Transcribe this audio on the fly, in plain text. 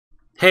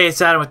Hey,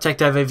 it's Adam with Tech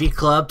Dive AV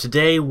Club.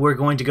 Today we're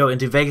going to go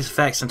into Vegas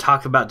Effects and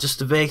talk about just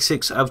the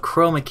basics of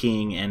chroma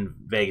keying in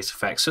Vegas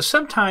Effects. So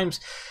sometimes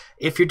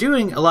if you're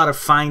doing a lot of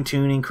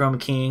fine-tuning chroma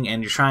keying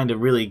and you're trying to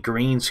really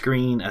green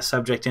screen a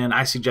subject in,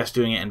 I suggest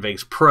doing it in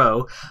Vegas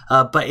Pro.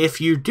 But if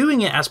you're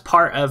doing it as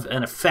part of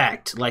an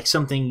effect, like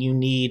something you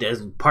need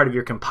as part of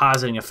your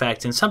compositing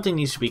effect and something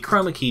needs to be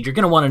chroma keyed, you're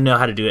going to want to know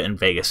how to do it in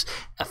Vegas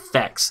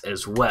Effects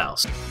as well.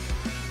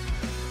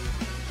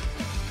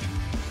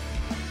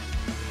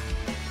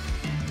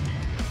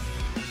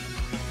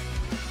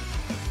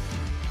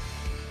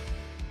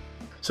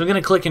 So I'm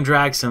going to click and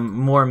drag some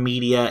more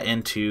media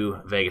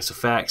into Vegas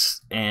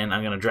Effects, and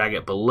I'm going to drag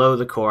it below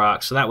the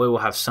Korok, so that way we'll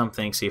have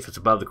something. See, if it's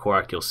above the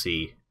Korok, you'll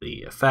see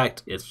the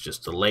effect. It's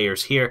just the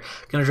layers here.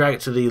 I'm going to drag it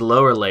to the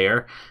lower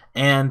layer,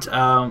 and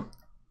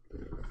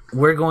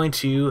we're going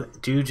to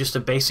do just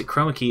a basic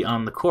chroma key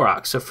on the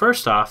Korok. So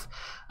first off,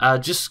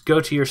 just go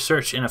to your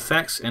search in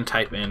Effects and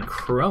type in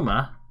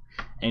Chroma,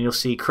 and you'll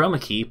see Chroma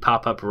Key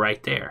pop up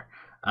right there.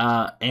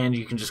 And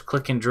you can just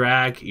click and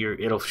drag,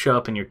 it'll show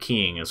up in your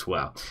keying as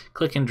well.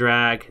 Click and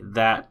drag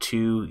that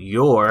to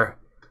your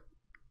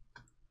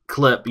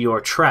clip,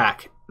 your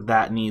track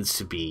that needs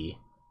to be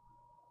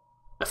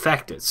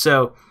affected.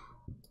 So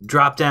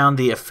drop down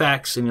the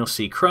effects and you'll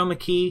see Chroma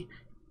Key,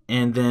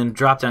 and then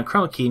drop down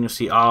Chroma Key and you'll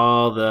see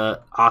all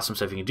the awesome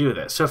stuff you can do with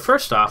it. So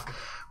first off,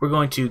 we're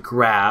going to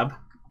grab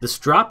this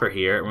dropper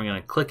here, and we're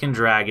going to click and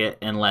drag it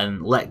and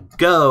let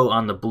go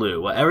on the blue.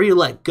 Whatever you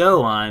let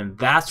go on,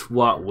 that's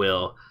what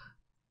will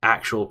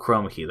actual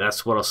chroma key.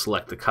 That's what will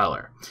select the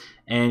color.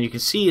 And you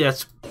can see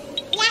that's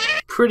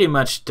pretty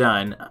much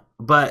done.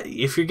 But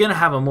if you're going to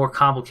have a more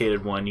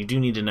complicated one, you do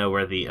need to know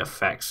where the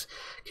effects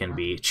can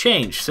be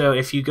changed. So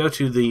if you go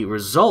to the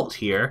result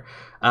here,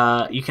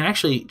 you can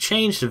actually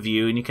change the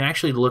view, and you can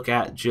actually look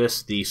at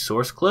just the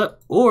source clip,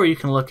 or you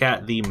can look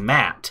at the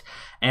matte.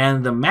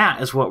 And the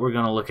matte is what we're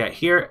going to look at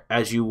here.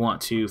 As you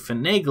want to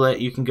finagle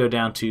it, you can go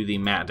down to the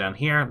matte down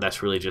here.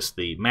 That's really just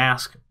the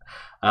mask.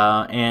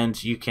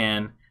 And you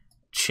can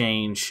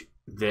change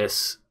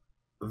this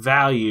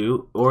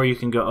value, or you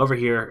can go over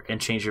here and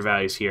change your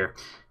values here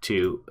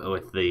to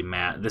with the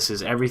matte. This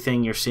is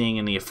everything you're seeing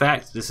in the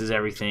effect. This is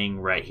everything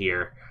right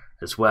here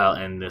as well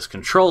in this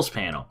controls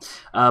panel.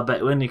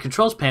 But in the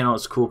controls panel,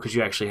 it's cool because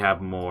you actually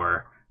have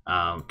more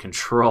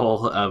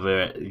control of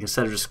it.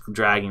 Instead of just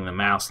dragging the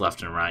mouse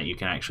left and right, you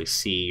can actually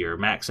see your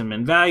maximum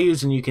and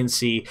values, and you can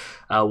see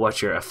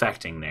what you're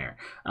affecting there.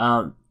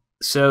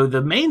 So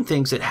the main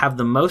things that have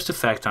the most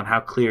effect on how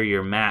clear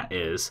your matte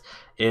is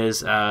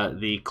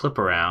the clip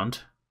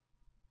around.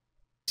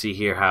 See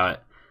here how it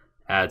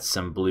adds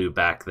some blue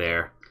back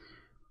there.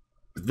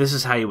 This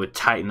is how you would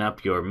tighten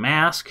up your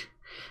mask.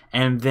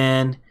 And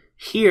then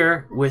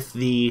here with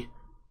the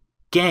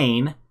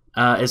gain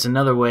is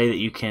another way that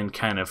you can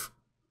kind of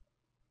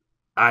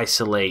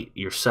isolate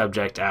your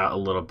subject out a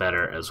little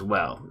better as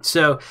well.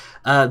 So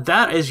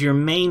that is your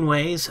main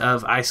ways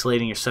of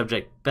isolating your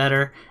subject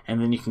better, and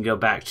then you can go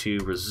back to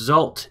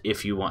result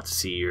if you want to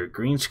see your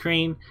green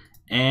screen,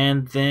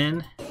 and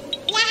then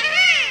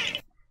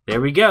there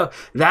we go.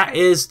 That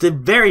is the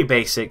very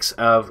basics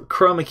of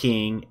chroma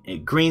keying,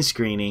 green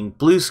screening,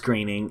 blue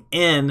screening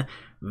in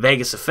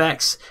Vegas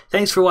Effects.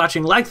 Thanks for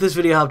watching. Like this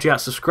video helped you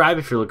out. Subscribe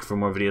if you're looking for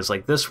more videos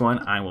like this one.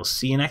 I will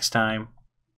see you next time.